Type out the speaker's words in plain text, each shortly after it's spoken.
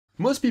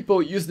Most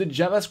people use the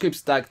JavaScript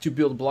stack to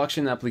build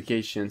blockchain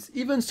applications.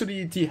 Even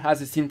Solidity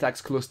has a syntax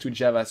close to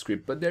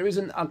JavaScript, but there is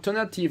an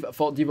alternative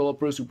for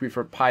developers who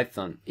prefer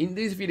Python. In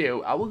this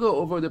video, I will go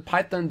over the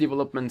Python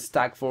development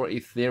stack for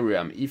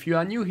Ethereum. If you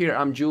are new here,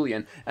 I'm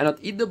Julian, and at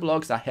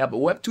EatTheBlocks I help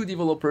Web 2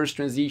 developers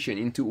transition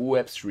into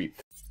Web 3.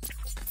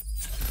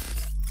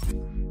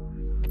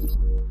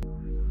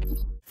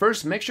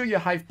 First, make sure you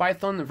have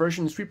Python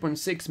version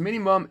 3.6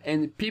 minimum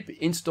and pip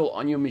install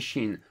on your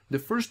machine. The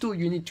first tool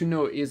you need to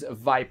know is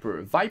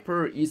Viper.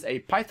 Viper is a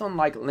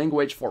Python-like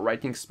language for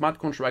writing smart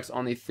contracts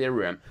on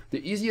Ethereum.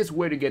 The easiest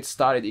way to get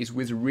started is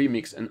with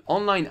Remix, an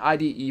online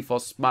IDE for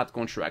smart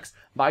contracts.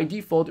 By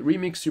default,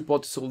 Remix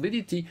supports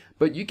Solidity,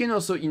 but you can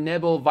also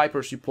enable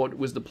Viper support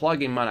with the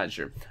plugin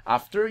manager.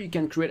 After, you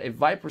can create a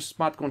Viper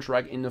smart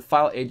contract in the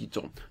file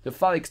editor. The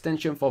file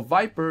extension for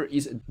Viper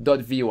is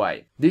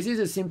 .vy. This is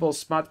a simple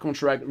smart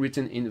contract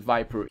written in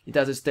Viper. It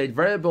has a state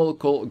variable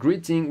called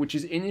greeting, which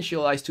is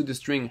initialized to the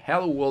string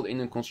hello world in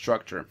a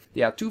constructor.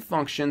 There are two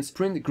functions: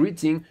 print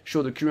greeting,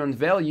 show the current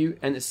value,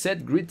 and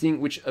set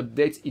greeting, which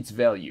updates its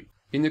value.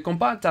 In the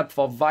compile tab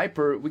for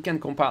Viper, we can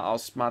compile our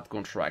smart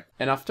contract.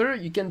 And after,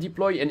 you can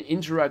deploy and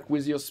interact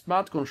with your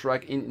smart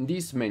contract in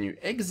this menu,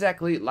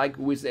 exactly like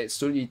with a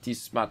Solidity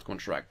smart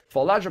contract.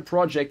 For larger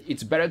projects,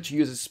 it's better to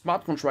use a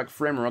smart contract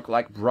framework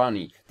like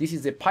Brownie. This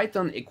is a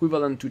Python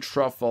equivalent to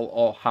Truffle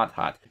or Hot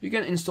Hat. You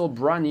can install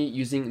Brownie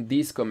using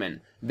this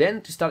command.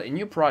 Then, to start a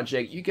new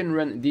project, you can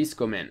run this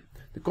command.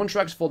 The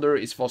contracts folder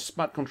is for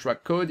smart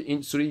contract code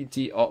in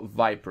Solidity or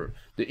Viper.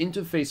 The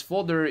interface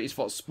folder is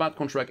for smart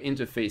contract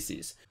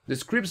interfaces. The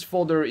scripts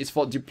folder is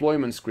for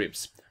deployment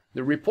scripts.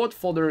 The report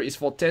folder is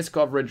for test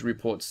coverage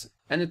reports.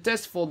 And the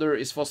test folder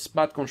is for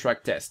smart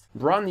contract test.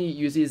 Brownie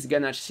uses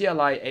Ganache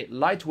CLI, a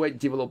lightweight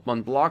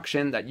development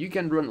blockchain that you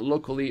can run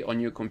locally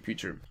on your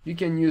computer. You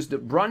can use the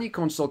Brownie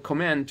console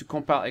command to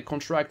compile a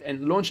contract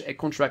and launch a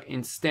contract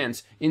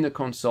instance in the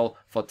console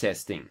for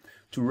testing.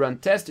 To run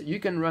test, you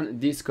can run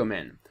this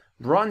command.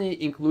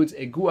 Brownie includes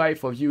a GUI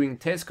for viewing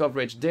test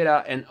coverage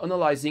data and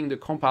analyzing the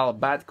compiled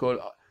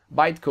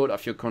bytecode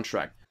of your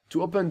contract.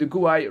 To open the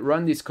GUI,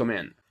 run this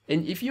command.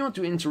 And if you want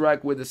to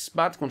interact with a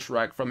smart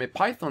contract from a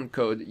Python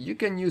code, you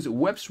can use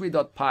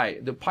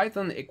web3.py, the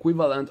Python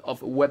equivalent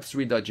of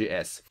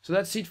web3.js. So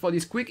that's it for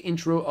this quick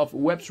intro of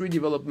Web3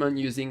 development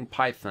using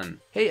Python.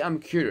 Hey, I'm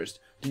curious.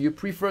 Do you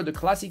prefer the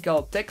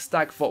classical tech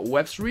stack for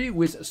Web3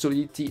 with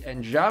Solidity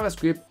and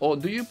JavaScript, or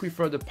do you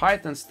prefer the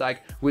Python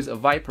stack with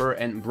Viper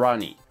and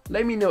Brownie?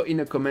 Let me know in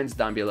the comments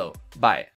down below. Bye!